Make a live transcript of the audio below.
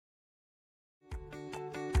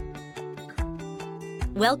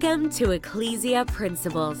Welcome to Ecclesia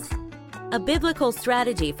Principles, a biblical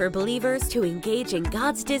strategy for believers to engage in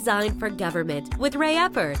God's design for government with Ray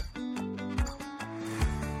Eppard.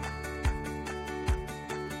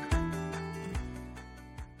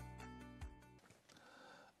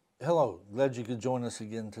 Hello, glad you could join us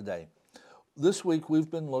again today. This week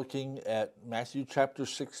we've been looking at Matthew chapter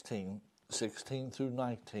 16 through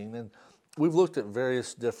 19, and we've looked at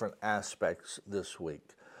various different aspects this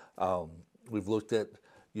week. We've looked at,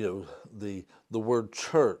 the word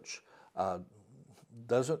church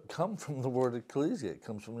doesn't come from the word ecclesia. It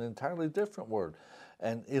comes from an entirely different word.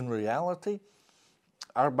 And in reality,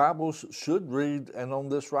 our Bibles should read, "And on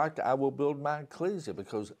this rock I will build my ecclesia,"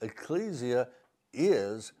 because ecclesia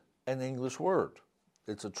is an English word.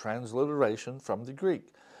 It's a transliteration from the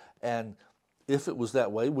Greek. And if it was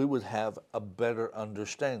that way, we would have a better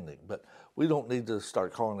understanding. But we don't need to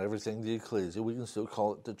start calling everything the ecclesia. We can still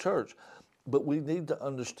call it the church. But we need to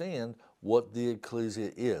understand what the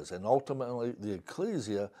ecclesia is. And ultimately, the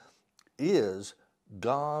ecclesia is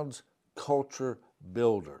God's culture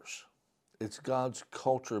builders. It's God's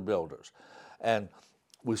culture builders. And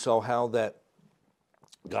we saw how that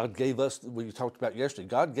God gave us, we talked about yesterday,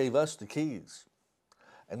 God gave us the keys.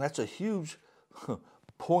 And that's a huge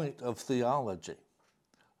point of theology.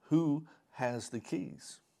 Who has the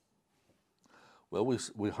keys? Well,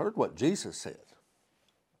 we heard what Jesus said.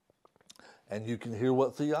 And you can hear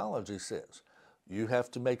what theology says. You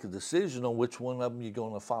have to make a decision on which one of them you're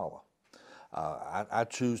going to follow. I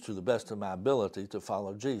choose to the best of my ability to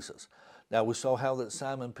follow Jesus. Now, we saw how that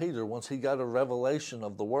Simon Peter, once he got a revelation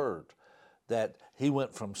of the word, that he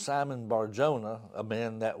went from Simon Bar-Jonah, a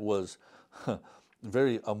man that was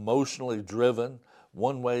very emotionally driven,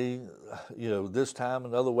 one way, this time,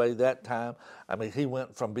 another way that time. I mean, he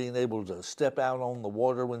went from being able to step out on the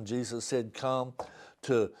water when Jesus said, "Come,"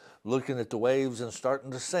 to looking at the waves and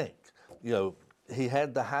starting to sink. He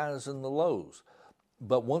had the highs and the lows.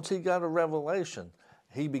 But once he got a revelation,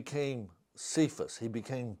 he became Cephas, he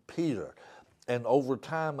became Peter. And over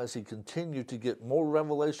time, as he continued to get more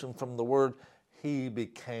revelation from the word, he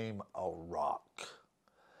became a rock.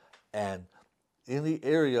 And any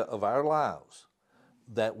area of our lives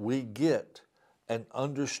that we get an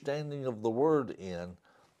understanding of the word in,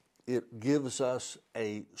 it gives us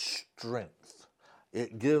a strength.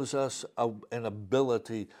 It gives us an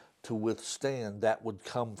ability to withstand that would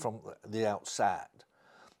come from the outside.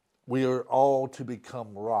 We are all to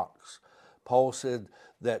become rocks. Paul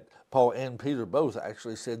and Peter both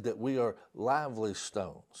actually said that we are lively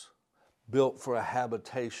stones built for a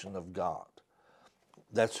habitation of God.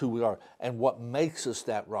 That's who we are. And what makes us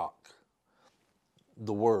that rock?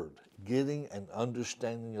 The Word, getting an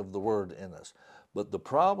understanding of the Word in us. But the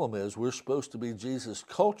problem is we're supposed to be Jesus'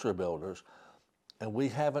 culture builders, and we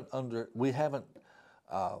haven't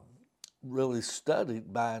really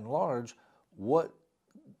studied, by and large, what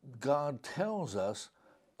God tells us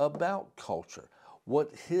about culture,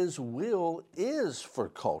 what His will is for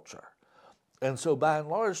culture. And so by and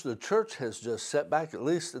large, the church has just sat back, at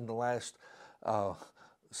least in the last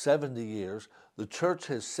 70 years, the church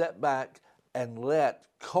has sat back and let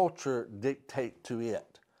culture dictate to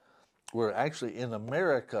it. Where actually in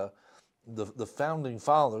America, the founding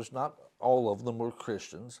fathers, not all of them were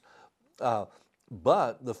Christians,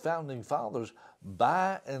 but the founding fathers,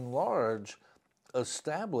 by and large,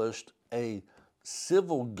 established a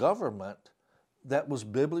civil government that was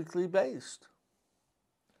biblically based.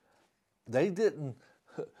 They didn't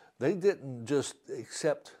just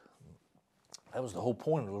accept. That was the whole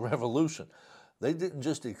point of the revolution. They didn't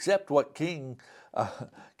just accept what King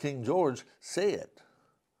George said.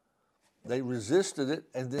 They resisted it,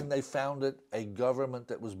 and then they founded a government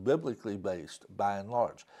that was biblically based, by and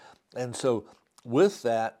large. And so with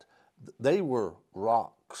that, they were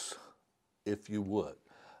rocks, if you would.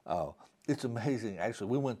 It's amazing.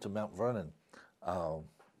 Actually, we went to Mount Vernon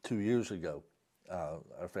 2 years ago.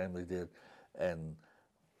 Our family did. And,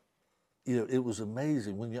 it was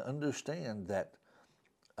amazing when you understand that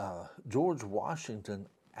George Washington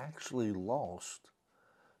actually lost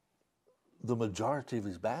the majority of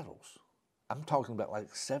his battles. I'm talking about like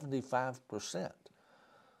 75%.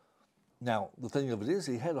 Now, the thing of it is,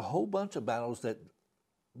 he had a whole bunch of battles that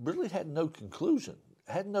really had no conclusion,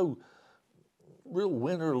 had no real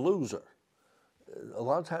winner loser. A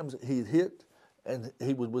lot of times he'd hit and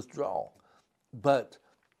he would withdraw. But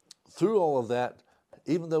through all of that,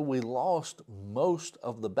 even though we lost most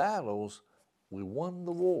of the battles, we won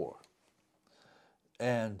the war.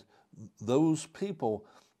 And those people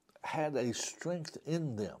had a strength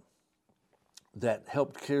in them that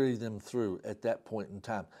helped carry them through at that point in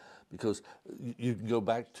time. Because you can go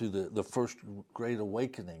back to the first Great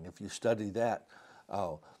Awakening. If you study that,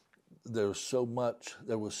 there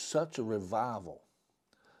was such a revival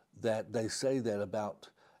that they say that about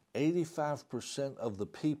 85% of the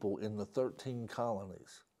people in the 13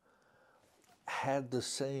 colonies had the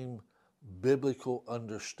same biblical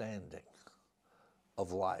understanding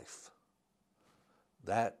of life.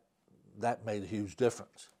 That made a huge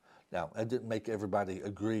difference. Now, that didn't make everybody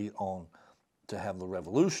agree on to have the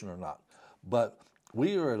revolution or not, but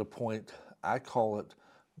we are at a point, I call it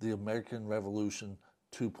the American Revolution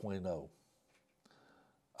 2.0.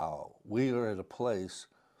 We are at a place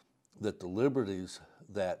that the liberties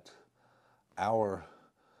that our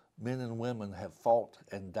men and women have fought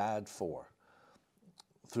and died for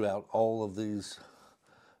throughout all of these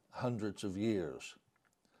hundreds of years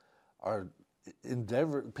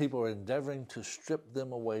people are endeavoring to strip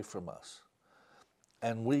them away from us.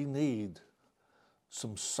 And we need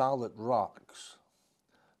some solid rocks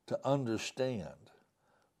to understand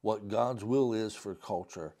what God's will is for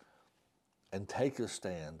culture and take a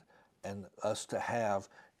stand, and us to have,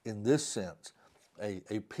 in this sense,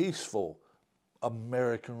 a peaceful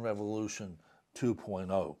American Revolution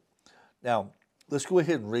 2.0. Now, let's go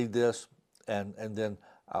ahead and read this, and then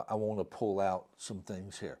I want to pull out some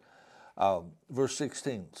things here. Verse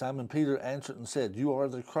 16, Simon Peter answered and said, "You are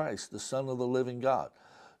the Christ, the Son of the living God."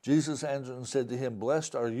 Jesus answered and said to him,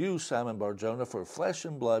 "Blessed are you, Simon Bar-Jonah, for flesh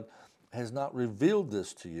and blood has not revealed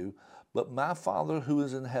this to you, but my Father who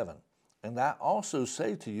is in heaven. And I also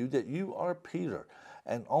say to you that you are Peter,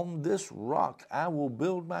 and on this rock I will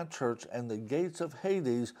build my church, and the gates of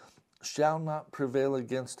Hades shall not prevail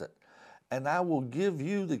against it. And I will give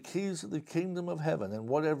you the keys of the kingdom of heaven, and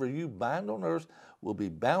whatever you bind on earth will be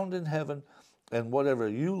bound in heaven, and whatever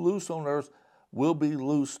you loose on earth will be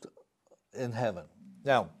loosed in heaven."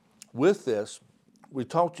 Now, with this, we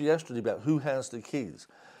talked yesterday about who has the keys.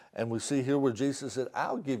 And we see here where Jesus said,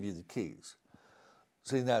 "I'll give you the keys."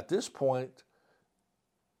 See, now at this point,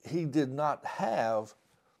 he did not have,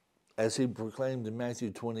 as he proclaimed in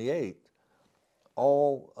Matthew 28,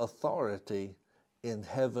 all authority in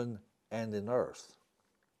heaven and in earth.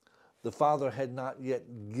 The Father had not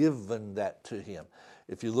yet given that to him.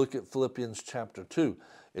 If you look at Philippians chapter 2,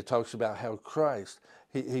 it talks about how Christ,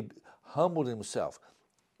 he humbled himself,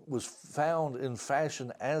 was found in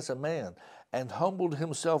fashion as a man, and humbled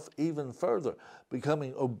himself even further,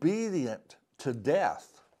 becoming obedient to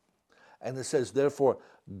death. And it says, "Therefore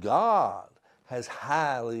God has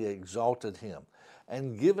highly exalted him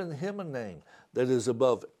and given him a name that is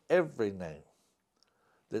above every name,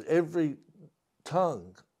 that every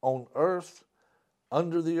tongue on earth,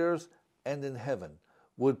 under the earth, and in heaven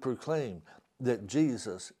would proclaim that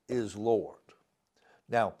Jesus is Lord."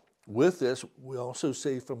 Now, with this, we also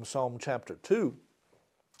see from Psalm chapter 2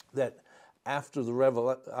 that after the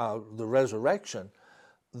resurrection,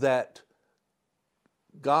 that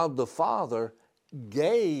God the Father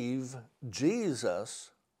gave Jesus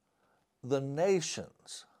the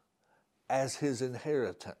nations as his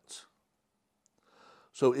inheritance.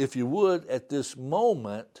 So if you would, at this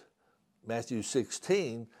moment, Matthew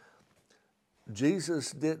 16,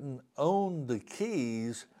 Jesus didn't own the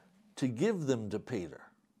keys to give them to Peter.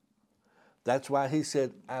 That's why he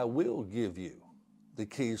said, "I will give you the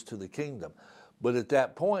keys to the kingdom." But at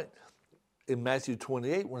that point, in Matthew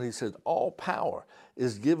 28, when he said, "All power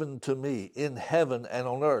is given to me in heaven and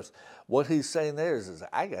on earth," what he's saying there is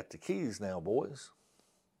I got the keys now, boys.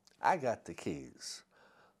 I got the keys.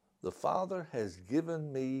 The Father has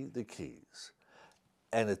given me the keys.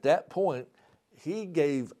 And at that point, he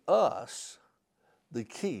gave us the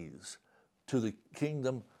keys to the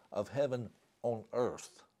kingdom of heaven on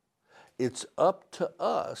earth. It's up to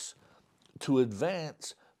us to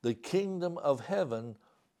advance the kingdom of heaven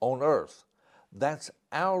on earth. That's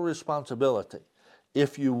our responsibility.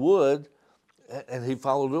 If you would, and he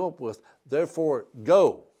followed up with, "Therefore,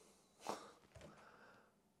 go.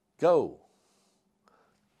 Go.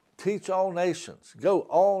 Teach all nations." Go,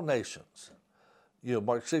 all nations.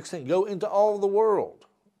 Mark 16, go into all the world.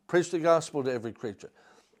 Preach the gospel to every creature.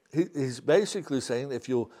 He's basically saying, if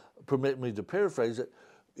you'll permit me to paraphrase it,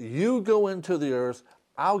 you go into the earth,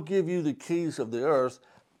 I'll give you the keys of the earth,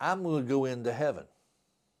 I'm going to go into heaven.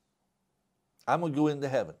 I'm going to go into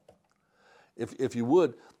heaven. If you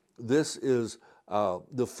would, this is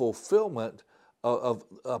the fulfillment of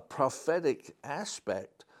a prophetic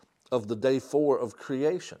aspect of the day 4 of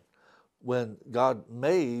creation, when God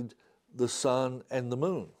made the sun and the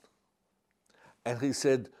moon. And he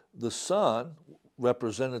said the sun,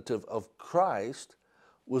 representative of Christ,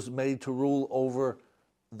 was made to rule over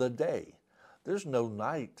the day. There's no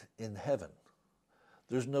night in heaven.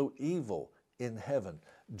 There's no evil in heaven.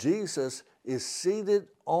 Jesus is seated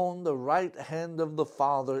on the right hand of the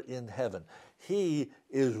Father in heaven. He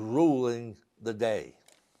is ruling the day.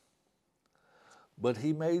 But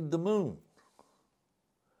he made the moon.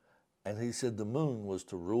 And he said the moon was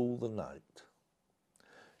to rule the night.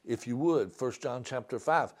 If you would, 1 John chapter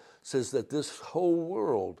 5 says that this whole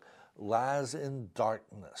world lies in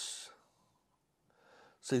darkness.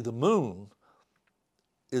 See, the moon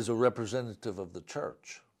is a representative of the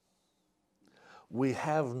church. We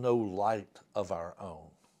have no light of our own.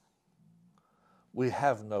 We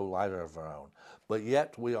have no light of our own, but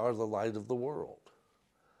yet we are the light of the world.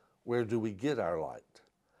 Where do we get our light?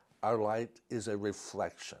 Our light is a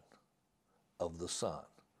reflection of the sun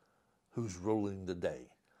who's ruling the day.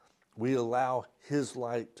 We allow his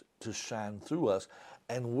light to shine through us,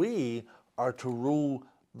 and we are to rule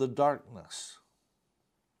the darkness.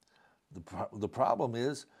 The problem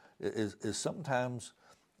is sometimes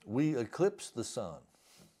we eclipse the sun.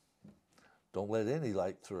 Don't let any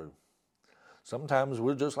light through. Sometimes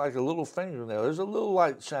we're just like a little fingernail. There's a little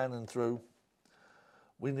light shining through.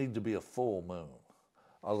 We need to be a full moon,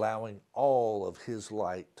 allowing all of his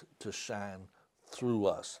light to shine through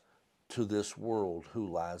us to this world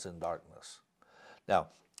who lies in darkness. Now,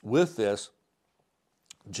 with this,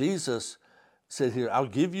 Jesus said here, I'll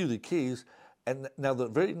give you the keys. And now the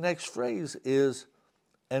very next phrase is,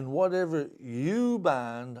 and whatever you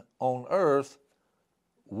bind on earth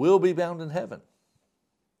will be bound in heaven.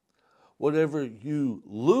 Whatever you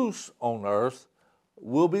loose on earth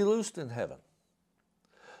will be loosed in heaven.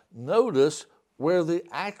 Notice where the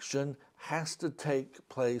action has to take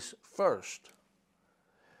place first.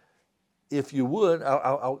 If you would,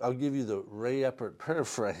 I'll give you the Ray Eppert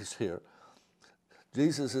paraphrase here.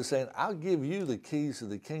 Jesus is saying, I'll give you the keys of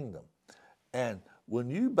the kingdom. And when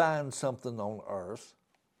you bind something on earth,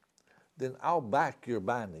 then I'll back your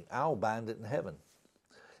binding. I'll bind it in heaven.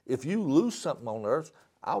 If you loose something on earth,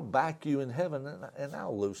 I'll back you in heaven and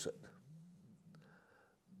I'll loose it.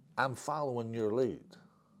 I'm following your lead.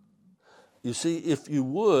 You see, if you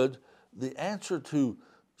would, the answer to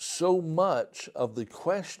so much of the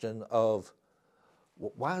question of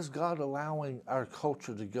why is God allowing our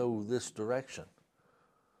culture to go this direction?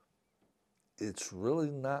 It's really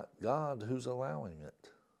not God who's allowing it.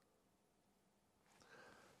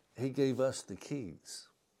 He gave us the keys.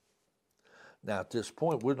 Now, at this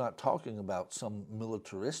point, we're not talking about some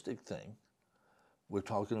militaristic thing. We're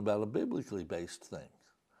talking about a biblically based thing.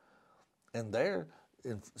 And there,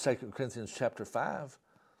 in 2 Corinthians chapter 5,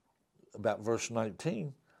 about verse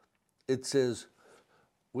 19, it says,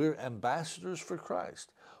 we're ambassadors for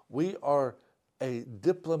Christ. We are a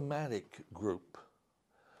diplomatic group.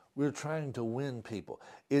 We're trying to win people.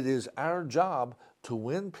 It is our job to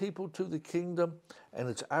win people to the kingdom, and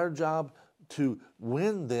it's our job to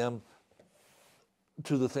win them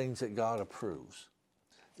to the things that God approves.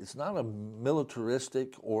 It's not a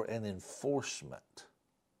militaristic or an enforcement.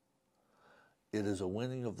 It is a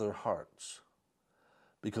winning of their hearts,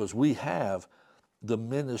 because we have the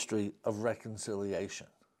ministry of reconciliation.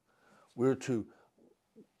 We're to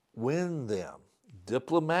win them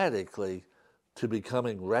diplomatically to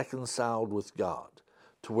becoming reconciled with God,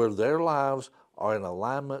 to where their lives are in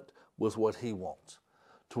alignment with what he wants,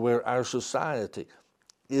 to where our society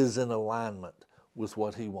is in alignment with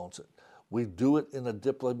what he wants it. We do it in a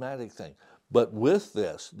diplomatic thing. But with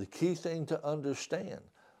this, the key thing to understand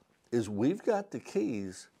is we've got the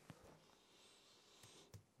keys,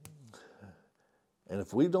 and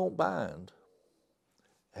if we don't bind,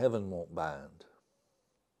 heaven won't bind.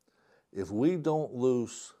 If we don't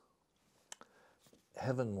loose,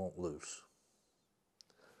 heaven won't loose.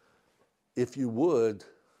 If you would,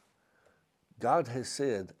 God has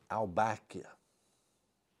said, I'll back you.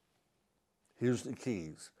 Here's the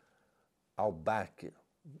keys. I'll back you.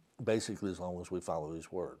 Basically, as long as we follow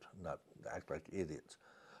his word, not act like idiots.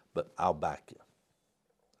 But I'll back you.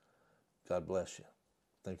 God bless you.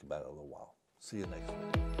 Think about it a little while. See you next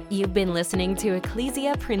week. You've been listening to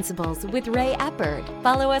Ecclesia Principles with Ray Eppert.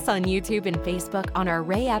 Follow us on YouTube and Facebook on our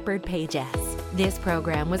Ray Eppert pages. This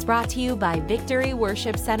program was brought to you by Victory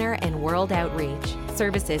Worship Center and World Outreach.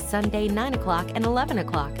 Services Sunday 9 o'clock and 11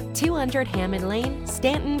 o'clock, 200 Hammond Lane,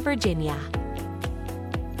 Stanton, Virginia.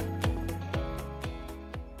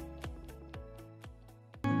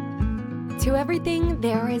 To everything,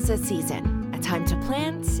 there is a season, a time to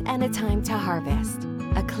plant and a time to harvest.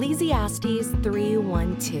 Ecclesiastes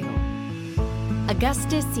 3:1-2.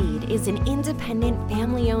 Augusta Seed is an independent,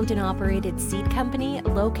 family-owned and operated seed company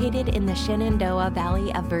located in the Shenandoah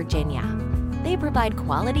Valley of Virginia. They provide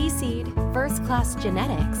quality seed, first-class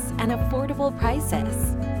genetics, and affordable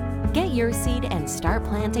prices. Get your seed and start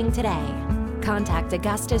planting today. Contact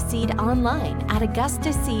Augusta Seed online at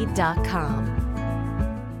augustaseed.com.